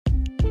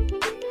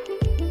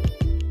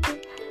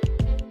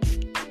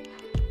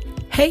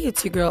Hey,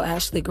 it's your girl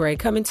Ashley Gray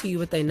coming to you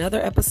with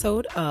another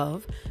episode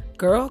of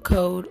Girl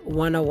Code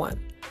 101.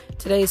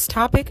 Today's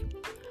topic,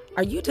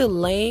 are you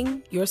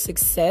delaying your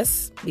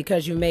success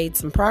because you made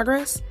some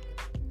progress?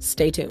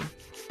 Stay tuned.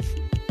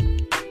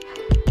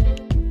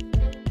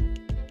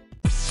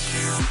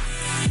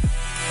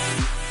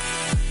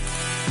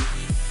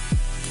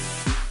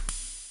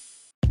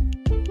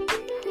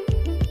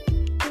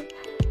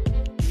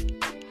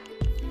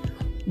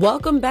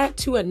 Welcome back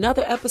to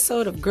another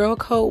episode of Girl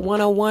Code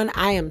 101.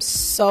 I am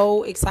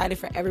so excited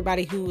for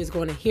everybody who is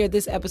going to hear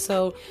this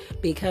episode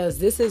because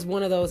this is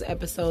one of those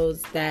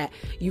episodes that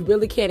you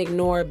really can't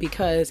ignore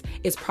because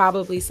it's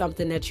probably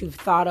something that you've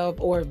thought of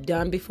or have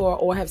done before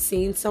or have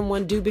seen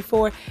someone do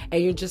before.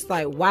 And you're just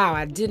like, wow,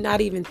 I did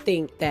not even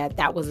think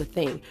that was a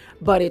thing,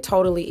 but it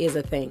totally is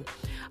a thing.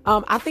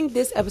 I think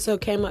this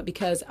episode came up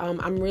because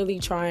I'm really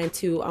trying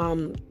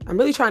to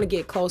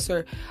get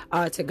closer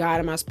to God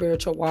in my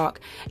spiritual walk,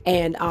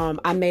 and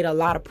I made a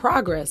lot of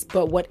progress.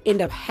 But what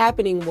ended up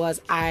happening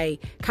was I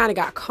kind of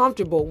got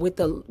comfortable with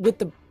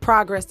the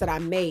progress that I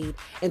made,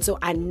 and so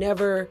I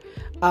never.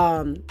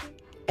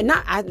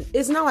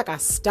 It's not like I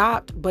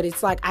stopped, but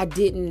it's like I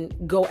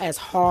didn't go as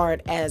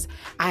hard as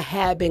I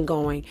had been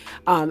going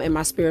in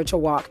my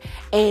spiritual walk.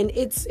 And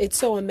it's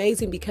so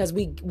amazing because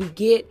we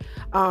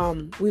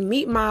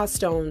meet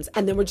milestones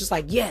and then we're just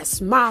like, yes,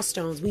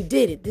 milestones, we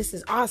did it. This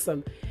is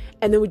awesome.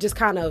 And then we just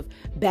kind of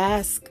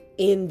bask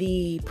in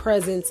the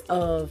presence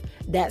of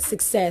that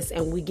success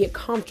and we get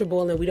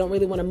comfortable and we don't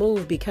really want to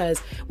move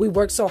because we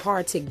work so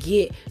hard to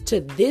get to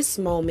this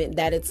moment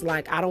that it's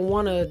like, I don't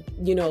want to,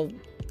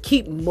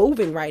 keep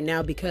moving right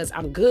now because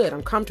I'm good,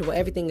 I'm comfortable,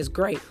 everything is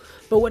great.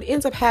 But what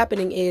ends up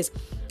happening is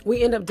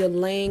we end up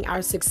delaying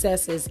our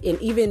successes,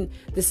 and even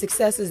the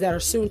successes that are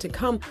soon to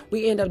come,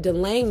 we end up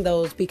delaying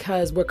those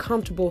because we're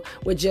comfortable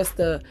with just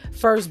the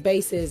first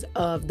basis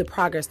of the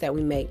progress that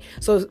we make.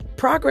 So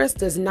progress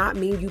does not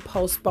mean you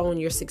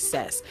postpone your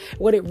success.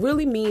 What it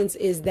really means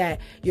is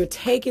that you're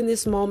taking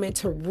this moment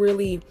to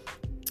really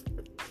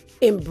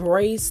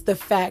embrace the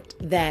fact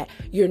that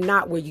you're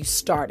not where you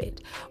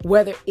started,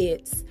 whether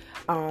it's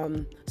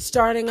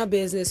starting a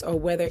business or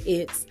whether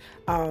it's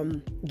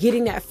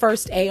getting that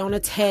first A on a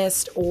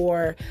test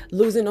or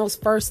losing those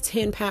first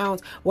 10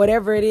 pounds,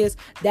 whatever it is,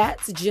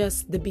 that's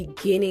just the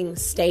beginning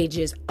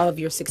stages of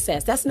your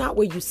success. That's not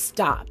where you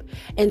stop.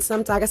 And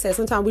sometimes, like I said,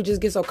 sometimes we just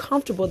get so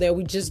comfortable there,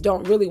 we just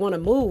don't really want to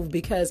move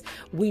because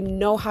we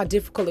know how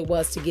difficult it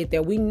was to get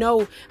there. We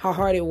know how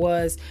hard it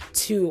was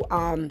to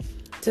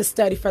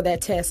study for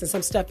that test and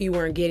some stuff you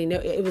weren't getting.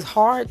 It was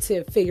hard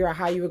to figure out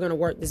how you were going to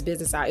work this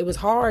business out. It was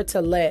hard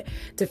to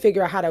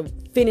figure out how to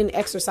fit in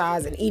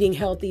exercise and eating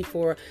healthy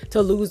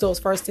to lose those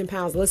first 10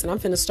 pounds. Listen, I'm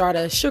finna start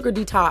a sugar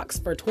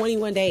detox for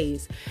 21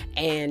 days.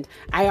 And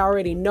I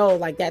already know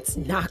that's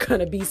not going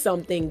to be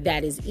something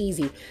that is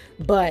easy.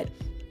 But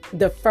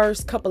the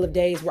first couple of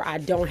days where I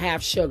don't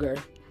have sugar,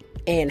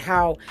 and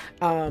how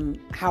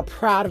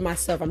proud of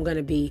myself I'm going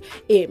to be,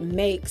 it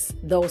makes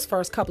those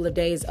first couple of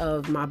days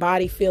of my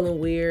body feeling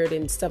weird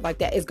and stuff like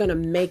that, it's going to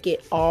make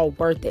it all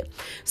worth it.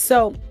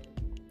 So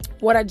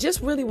what I just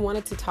really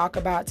wanted to talk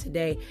about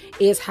today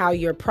is how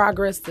your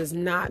progress does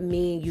not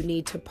mean you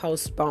need to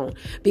postpone,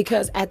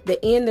 because at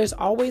the end, there's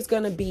always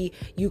going to be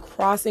you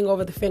crossing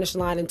over the finish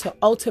line into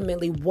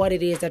ultimately what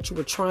it is that you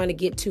were trying to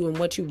get to and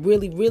what you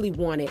really, really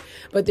wanted.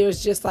 But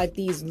there's just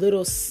these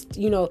little,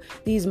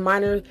 these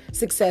minor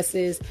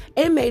successes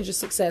and major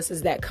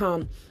successes that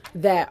come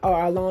that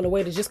are along the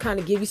way to just kind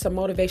of give you some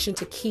motivation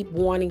to keep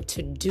wanting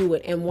to do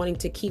it and wanting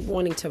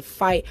to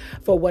fight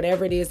for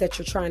whatever it is that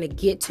you're trying to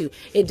get to.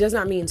 It does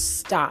not mean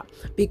stop,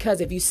 because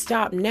if you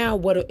stop now,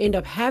 what will end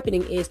up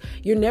happening is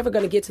you're never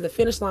going to get to the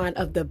finish line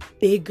of the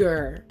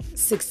bigger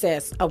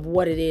success of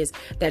what it is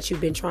that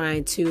you've been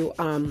trying to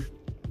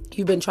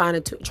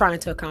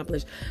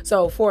accomplish.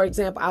 So for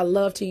example, I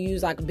love to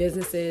use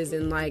businesses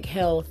and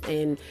health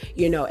and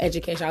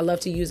education. I love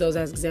to use those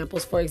as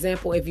examples. For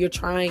example, if you're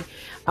trying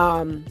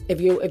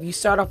if you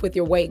start off with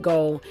your weight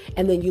goal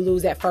and then you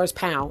lose that first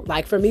pound,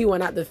 for me,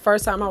 the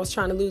first time I was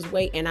trying to lose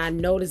weight and I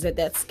noticed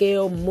that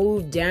scale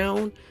moved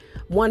down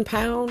 1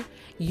 pound,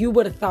 you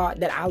would have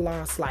thought that I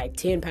lost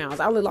 10 pounds.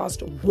 I only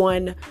lost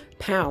 1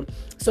 pound.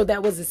 So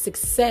that was a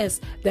success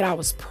that I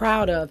was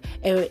proud of.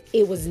 And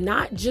it was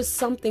not just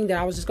something that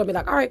I was just going to be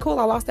all right, cool,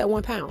 I lost that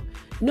 1 pound.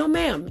 No,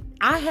 ma'am.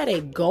 I had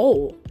a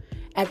goal.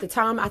 At the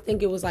time, I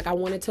think it was I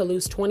wanted to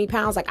lose 20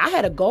 pounds. I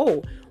had a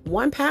goal.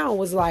 1 pound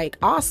was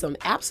awesome.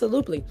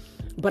 Absolutely.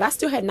 But I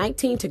still had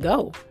 19 to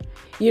go.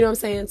 You know what I'm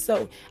saying?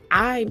 So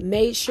I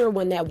made sure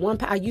when that 1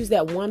 pound, I used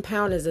that 1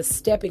 pound as a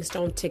stepping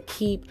stone to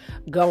keep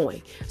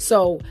going.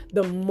 So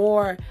the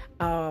more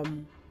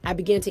I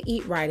began to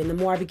eat right, and the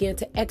more I began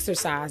to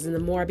exercise, and the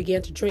more I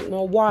began to drink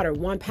more water,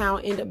 1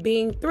 pound ended up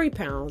being 3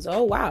 pounds.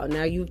 Oh, wow.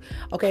 Now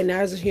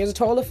here's a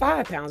total of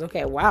 5 pounds.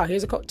 Okay, wow.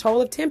 Here's a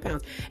total of 10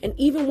 pounds. And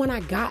even when I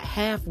got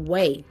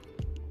halfway,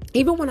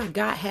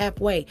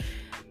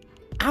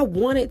 I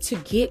wanted to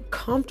get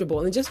comfortable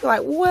and just be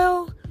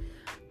well,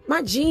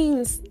 my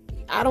jeans,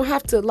 I don't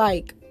have to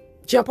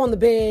jump on the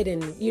bed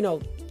and,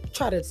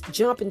 try to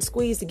jump and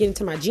squeeze to get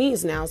into my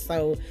jeans now.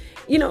 So,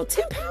 10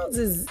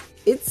 pounds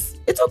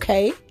it's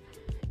okay.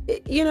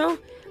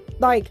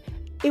 Like,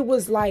 it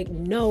was like,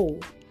 no,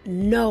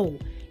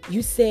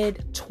 you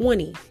said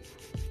 20.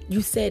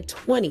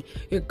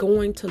 You're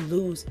going to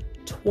lose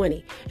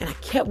 20. And I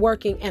kept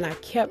working and I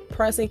kept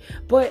pressing.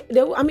 But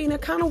there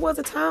kind of was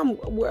a time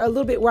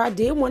where I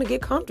did want to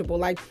get comfortable.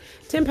 Like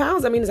 10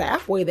 pounds, is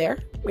halfway there,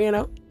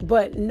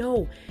 But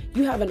no,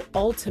 you have an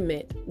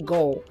ultimate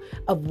goal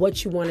of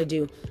what you want to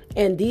do.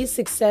 And these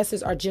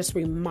successes are just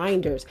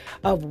reminders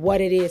of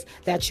what it is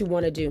that you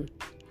want to do.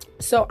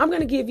 So I'm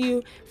going to give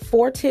you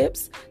 4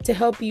 tips to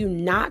help you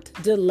not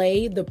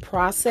delay the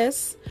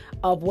process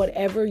of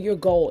whatever your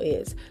goal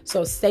is.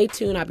 So stay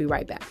tuned. I'll be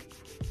right back.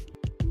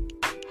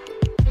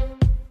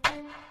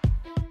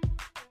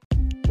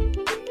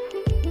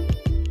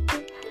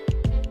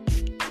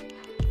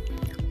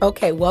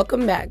 Okay,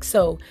 welcome back.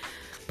 So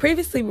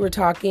previously we were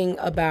talking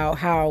about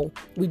how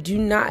we do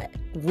not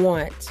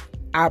want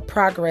our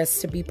progress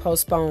to be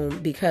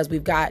postponed because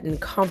we've gotten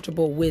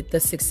comfortable with the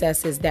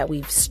successes that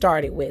we've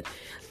started with.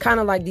 Kind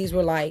of like these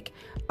were like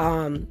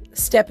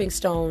stepping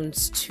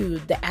stones to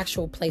the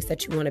actual place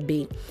that you want to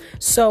be.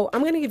 So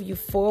I'm going to give you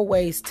 4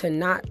 ways to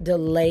not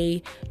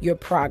delay your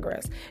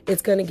progress.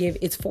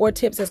 It's 4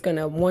 tips that's going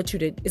to want you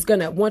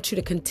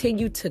to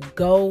continue to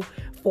go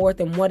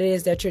forth in what it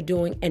is that you're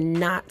doing and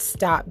not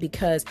stop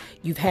because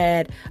you've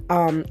had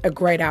a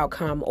great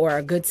outcome or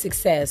a good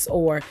success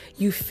or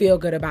you feel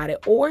good about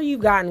it or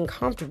you've gotten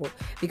comfortable.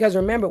 Because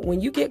remember, when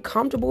you get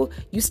comfortable,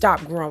 you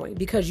stop growing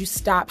because you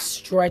stop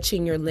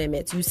stretching your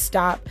limits. You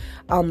stop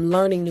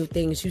learning new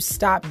things. You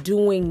stop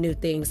doing new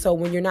things. So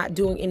when you're not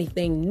doing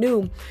anything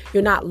new,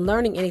 you're not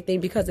learning anything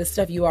because it's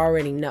stuff you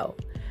already know.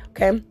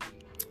 Okay.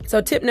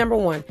 So tip number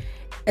 1,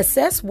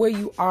 assess where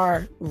you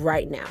are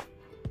right now.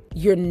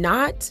 You're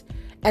not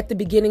at the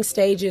beginning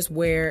stages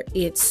where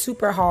it's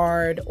super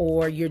hard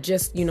or you're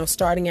just,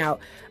 starting out,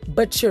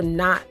 but you're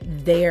not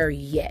there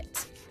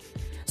yet.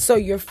 So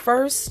your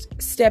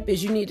first step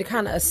is you need to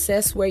kind of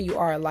assess where you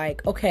are.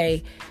 Like,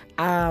 okay,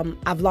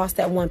 I've lost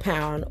that 1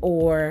 pound,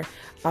 or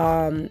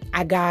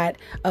I got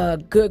a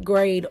good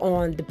grade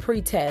on the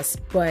pre-test,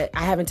 but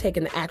I haven't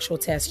taken the actual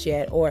test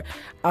yet, or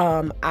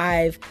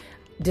I've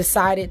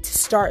decided to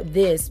start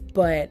this,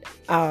 but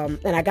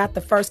and I got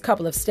the first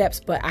couple of steps,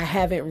 but I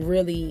haven't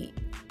really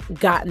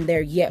gotten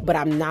there yet, but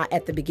I'm not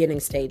at the beginning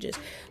stages.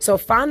 So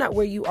find out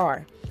where you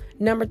are.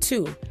 Number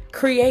 2,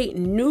 create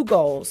new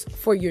goals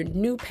for your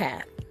new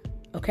path.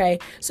 Okay.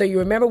 So you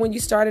remember when you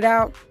started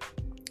out,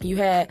 you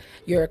had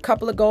your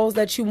couple of goals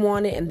that you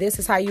wanted, and this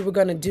is how you were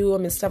going to do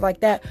them and stuff like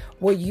that.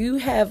 Well, you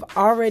have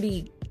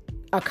already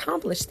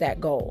accomplished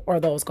that goal or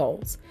those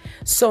goals.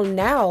 So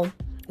now,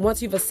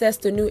 once you've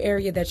assessed the new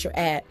area that you're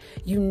at,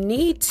 you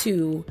need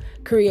to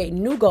create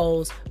new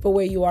goals for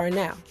where you are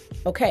now.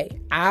 Okay,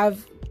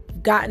 I've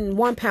gotten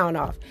 1 pound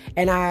off,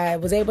 and I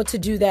was able to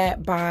do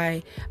that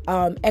by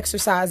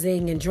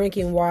exercising and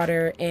drinking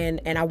water, and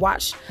I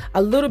watched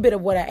a little bit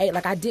of what I ate.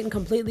 Like, I didn't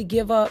completely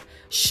give up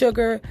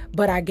sugar,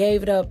 but I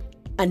gave it up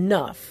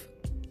enough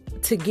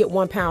to get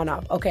 1 pound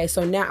off. Okay,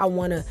 so now I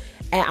want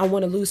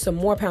to lose some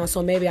more pounds,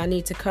 so maybe I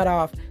need to cut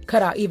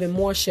out even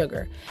more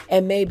sugar,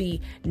 and maybe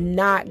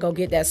not go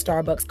get that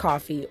Starbucks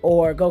coffee,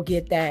 or go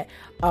get that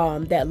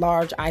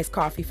large iced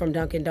coffee from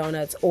Dunkin'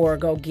 Donuts, or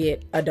go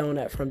get a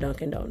donut from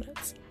Dunkin'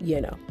 Donuts.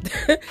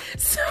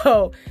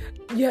 So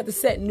you have to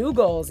set new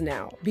goals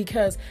now,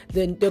 because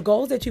the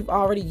goals that you've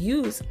already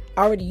used,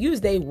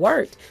 they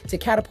worked to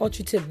catapult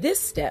you to this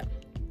step.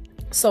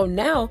 So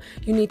now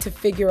you need to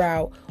figure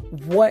out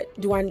what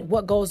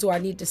goals do I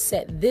need to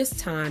set this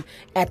time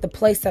at the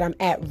place that I'm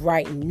at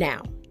right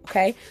now.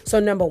 Okay. So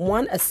number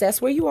 1,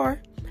 assess where you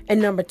are.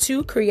 And number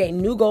 2, create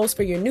new goals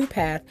for your new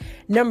path.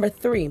 Number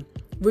 3,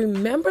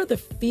 remember the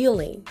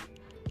feeling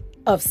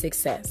of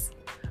success.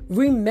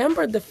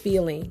 Remember the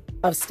feeling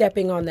of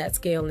stepping on that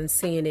scale and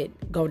seeing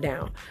it go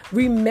down.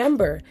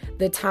 Remember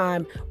the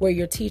time where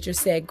your teacher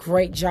said,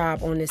 "Great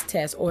job on this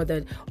test," or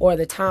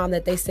the time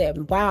that they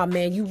said, "Wow,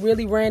 man, you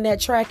really ran that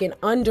track in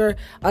under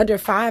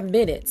 5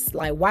 minutes."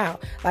 Like, wow.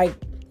 Like,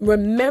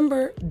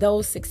 remember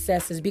those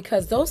successes,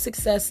 because those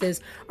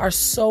successes are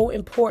so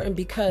important,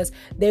 because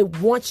they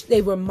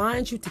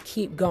remind you to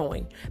keep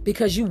going,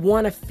 because you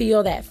want to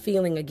feel that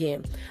feeling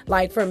again.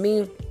 Like for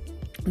me,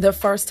 the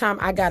first time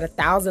I got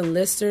 1,000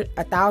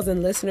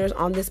 listeners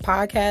on this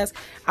podcast,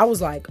 I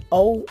was like,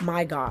 oh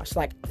my gosh.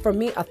 Like, for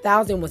me,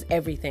 1,000 was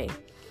everything.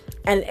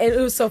 And it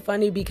was so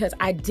funny because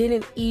I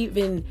didn't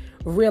even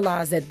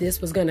realize that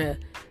this was going to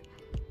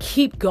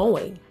keep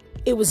going.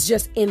 It was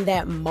just in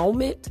that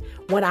moment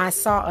when I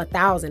saw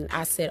 1,000,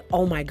 I said,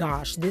 oh my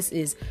gosh,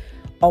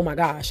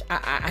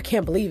 I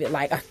can't believe it.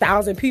 Like,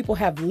 1,000 people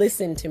have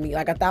listened to me.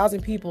 Like,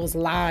 1,000 people's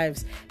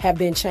lives have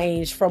been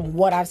changed from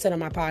what I've said on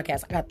my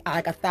podcast. I got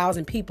like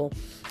 1,000 people.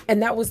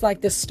 And that was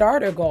like the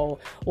starter goal.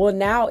 Well,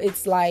 now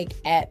it's like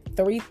at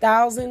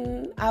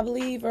 3,000, I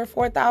believe, or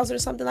 4,000 or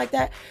something like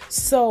that.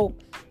 So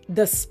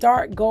the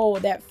start goal,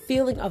 that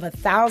feeling of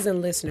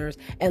 1,000 listeners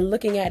and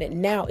looking at it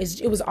now,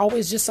 it was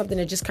always just something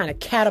that just kind of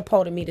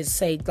catapulted me to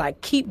say,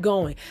 like, keep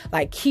going,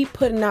 like, keep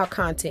putting out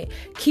content,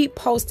 keep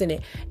posting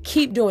it,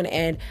 keep doing it.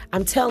 And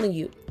I'm telling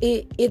you,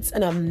 it's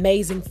an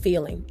amazing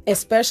feeling,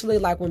 especially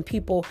like when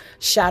people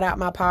shout out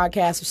my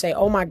podcast or say,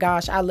 oh my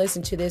gosh, I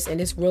listened to this and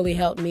this really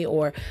helped me.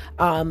 Or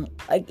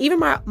like even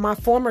my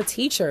former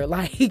teacher,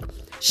 like,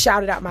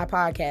 shouted out my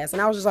podcast,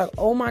 and I was just like,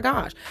 oh my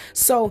gosh.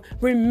 So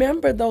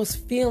remember those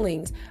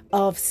feelings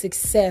of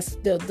success,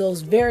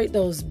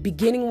 those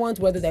beginning ones,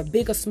 whether they're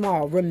big or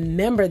small.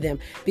 Remember them,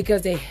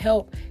 because they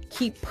help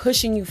keep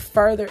pushing you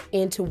further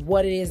into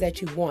what it is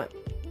that you want.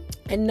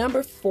 And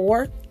number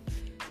 4,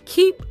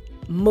 keep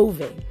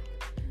moving.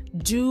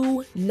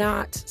 Do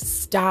not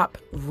stop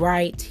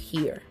right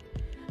here.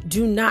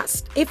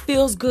 It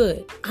feels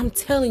good. I'm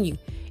telling you,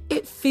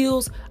 it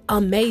feels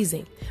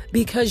amazing,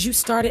 because you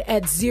started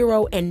at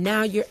 0 and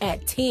now you're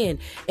at 10.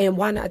 And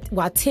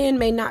while 10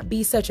 may not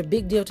be such a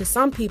big deal to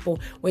some people,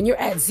 when you're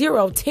at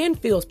 0, 10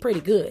 feels pretty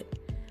good.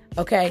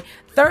 Okay.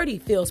 30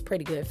 feels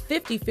pretty good.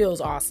 50 feels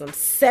awesome.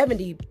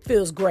 70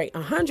 feels great.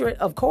 100,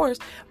 of course.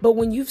 But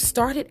when you've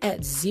started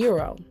at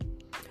 0,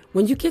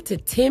 when you get to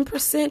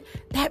 10%,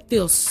 that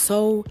feels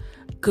so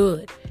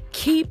good.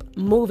 Keep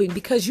moving,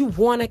 because you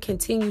want to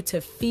continue to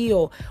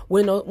feel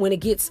when it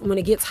gets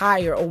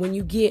higher, or when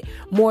you get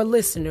more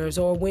listeners,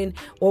 or when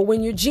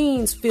your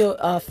jeans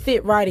feel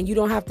fit right and you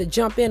don't have to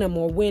jump in them,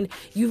 or when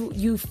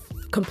you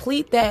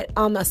complete that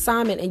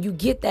assignment and you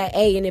get that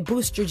A and it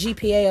boosts your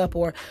GPA up,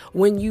 or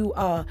when you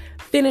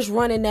finish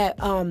running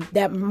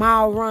that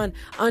mile run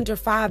under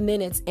 5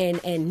 minutes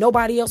and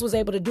nobody else was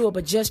able to do it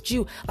but just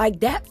you.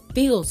 Like, that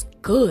feels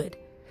good.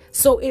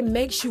 So it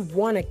makes you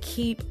want to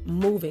keep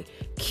moving,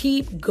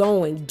 keep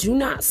going. Do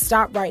not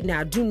stop right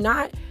now. Do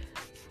not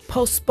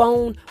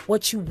postpone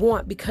what you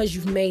want because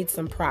you've made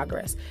some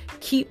progress.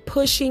 Keep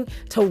pushing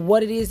to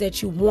what it is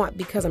that you want,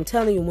 because I'm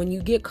telling you, when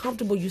you get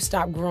comfortable, you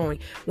stop growing.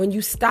 When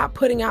you stop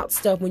putting out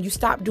stuff, when you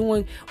stop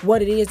doing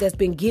what it is that's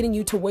been getting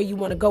you to where you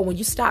want to go, when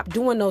you stop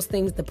doing those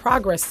things, the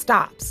progress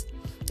stops.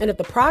 And if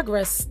the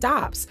progress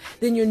stops,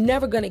 then you're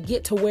never going to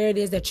get to where it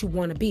is that you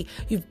want to be.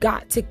 You've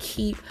got to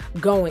keep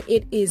going.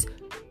 It is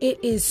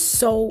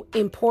so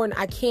important.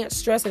 I can't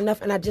stress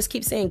enough. And I just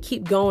keep saying,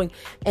 keep going.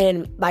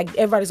 And like,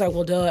 everybody's like,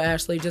 well, duh,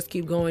 Ashley, just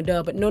keep going,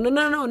 duh. But no.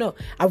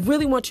 I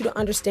really want you to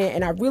understand.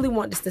 And I really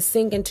want this to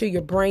sink into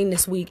your brain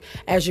this week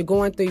as you're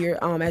going through your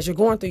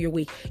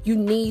week. You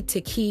need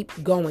to keep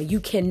going. You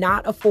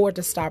cannot afford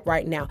to stop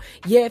right now.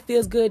 Yeah, it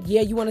feels good.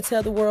 Yeah, you want to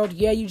tell the world.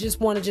 Yeah, you just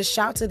want to just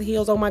shout to the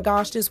hills, oh my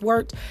gosh, this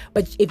worked.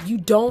 But if you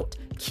don't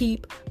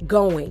keep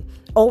going,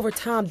 over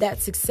time, that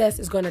success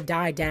is going to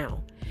die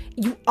down.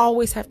 You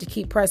always have to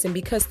keep pressing,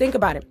 because think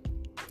about it.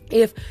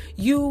 If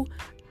you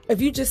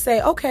just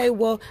say, okay,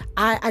 well,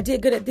 I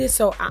did good at this,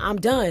 so I'm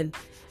done.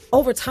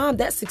 Over time,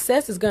 that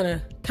success is going to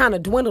kind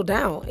of dwindle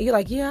down. And you're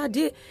like, yeah, I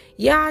did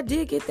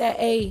get that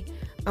A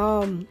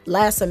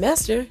last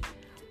semester,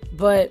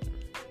 but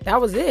that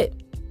was it.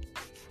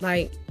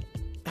 Like,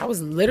 that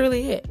was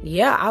literally it.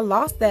 Yeah, I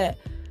lost that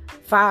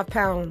 5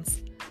 pounds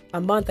a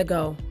month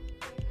ago.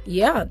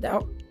 Yeah.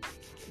 And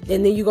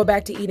then you go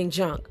back to eating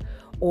junk,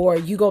 or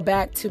you go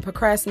back to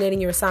procrastinating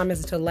your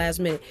assignments until the last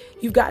minute.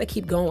 You've got to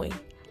keep going.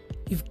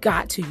 You've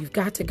got to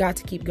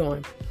keep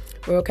going.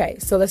 Okay.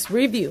 So let's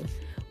review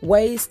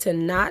ways to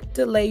not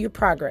delay your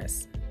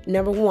progress.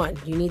 Number 1,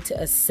 you need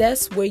to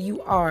assess where you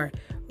are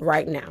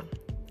right now.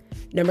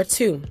 Number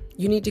 2,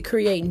 you need to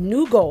create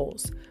new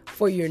goals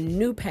for your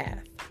new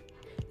path.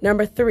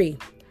 Number 3,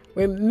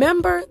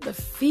 remember the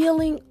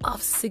feeling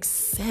of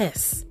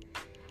success.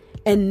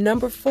 And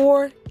number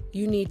 4,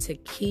 you need to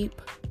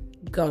keep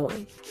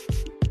going.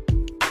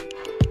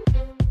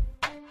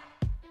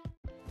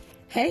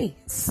 Hey,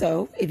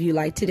 so if you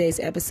like today's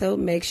episode,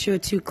 make sure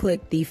to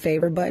click the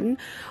favorite button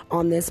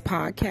on this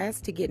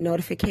podcast to get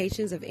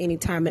notifications of any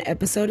time an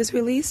episode is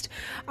released.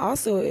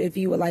 Also, if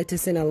you would like to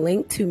send a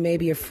link to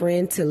maybe a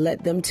friend to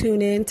let them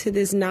tune in to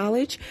this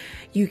knowledge,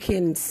 you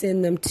can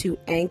send them to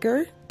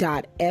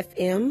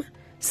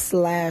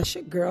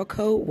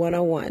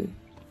anchor.fm/girlcode101.